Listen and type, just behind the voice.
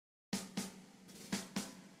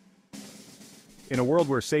In a world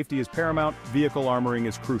where safety is paramount, vehicle armoring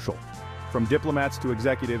is crucial. From diplomats to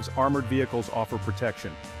executives, armored vehicles offer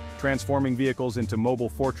protection. Transforming vehicles into mobile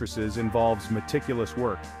fortresses involves meticulous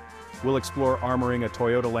work. We'll explore armoring a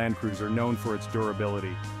Toyota Land Cruiser known for its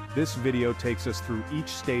durability. This video takes us through each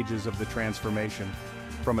stages of the transformation.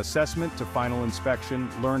 From assessment to final inspection,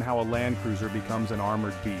 learn how a Land Cruiser becomes an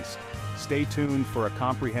armored beast. Stay tuned for a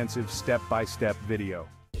comprehensive step-by-step video.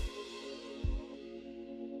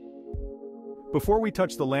 Before we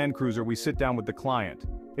touch the Land Cruiser, we sit down with the client.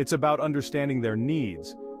 It's about understanding their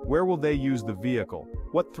needs. Where will they use the vehicle?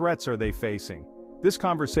 What threats are they facing? This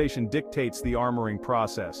conversation dictates the armoring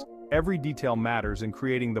process. Every detail matters in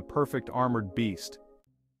creating the perfect armored beast.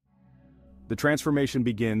 The transformation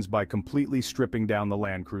begins by completely stripping down the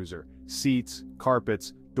Land Cruiser. Seats,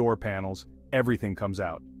 carpets, door panels, everything comes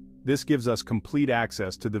out. This gives us complete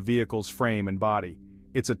access to the vehicle's frame and body.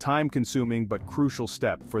 It's a time-consuming but crucial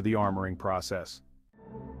step for the armoring process.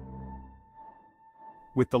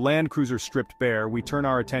 With the Land Cruiser stripped bare, we turn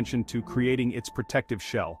our attention to creating its protective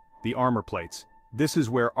shell, the armor plates. This is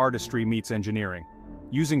where artistry meets engineering.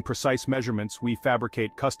 Using precise measurements, we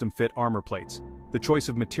fabricate custom-fit armor plates. The choice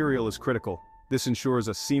of material is critical. This ensures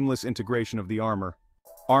a seamless integration of the armor.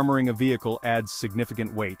 Armoring a vehicle adds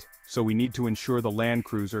significant weight, so we need to ensure the Land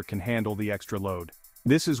Cruiser can handle the extra load.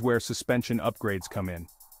 This is where suspension upgrades come in.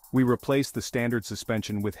 We replace the standard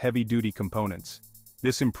suspension with heavy-duty components.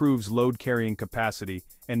 This improves load-carrying capacity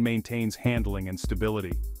and maintains handling and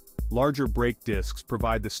stability. Larger brake discs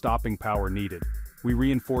provide the stopping power needed. We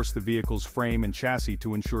reinforce the vehicle's frame and chassis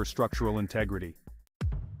to ensure structural integrity.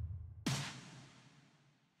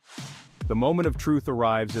 The moment of truth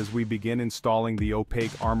arrives as we begin installing the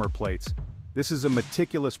opaque armor plates. This is a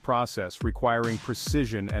meticulous process requiring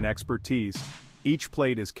precision and expertise. Each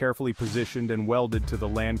plate is carefully positioned and welded to the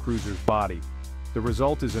Land Cruiser's body. The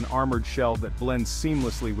result is an armored shell that blends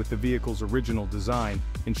seamlessly with the vehicle's original design,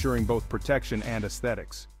 ensuring both protection and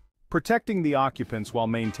aesthetics. Protecting the occupants while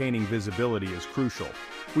maintaining visibility is crucial.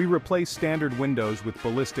 We replace standard windows with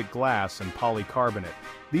ballistic glass and polycarbonate.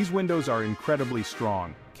 These windows are incredibly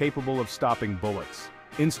strong, capable of stopping bullets.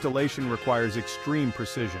 Installation requires extreme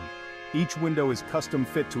precision. Each window is custom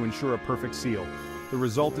fit to ensure a perfect seal. The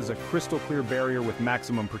result is a crystal clear barrier with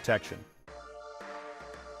maximum protection.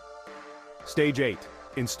 Stage 8.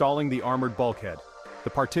 Installing the armored bulkhead. The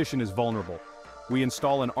partition is vulnerable. We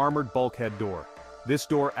install an armored bulkhead door. This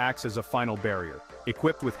door acts as a final barrier,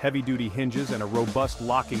 equipped with heavy-duty hinges and a robust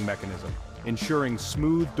locking mechanism, ensuring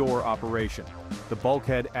smooth door operation. The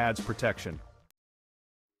bulkhead adds protection.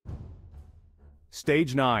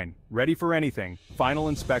 Stage 9. Ready for anything, final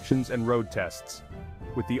inspections and road tests.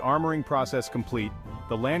 With the armoring process complete,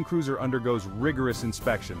 the Land Cruiser undergoes rigorous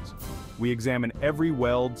inspections. We examine every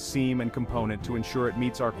weld, seam and component to ensure it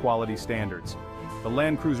meets our quality standards. The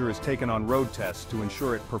Land Cruiser is taken on road tests to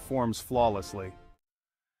ensure it performs flawlessly.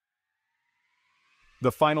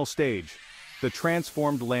 The final stage, the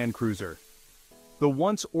transformed Land Cruiser. The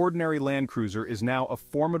once ordinary Land Cruiser is now a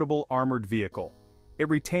formidable armored vehicle. It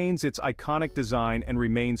retains its iconic design and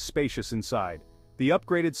remains spacious inside. The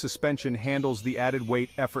upgraded suspension handles the added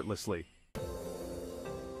weight effortlessly.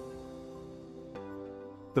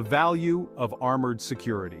 The value of armored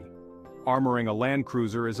security. Armoring a Land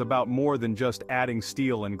Cruiser is about more than just adding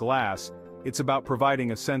steel and glass. It's about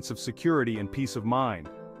providing a sense of security and peace of mind.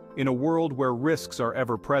 In a world where risks are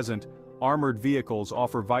ever present, armored vehicles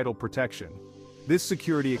offer vital protection. This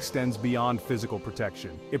security extends beyond physical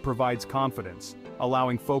protection. It provides confidence,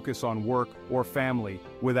 allowing focus on work or family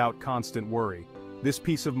without constant worry. This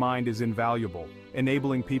peace of mind is invaluable,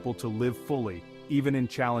 enabling people to live fully, even in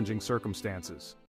challenging circumstances.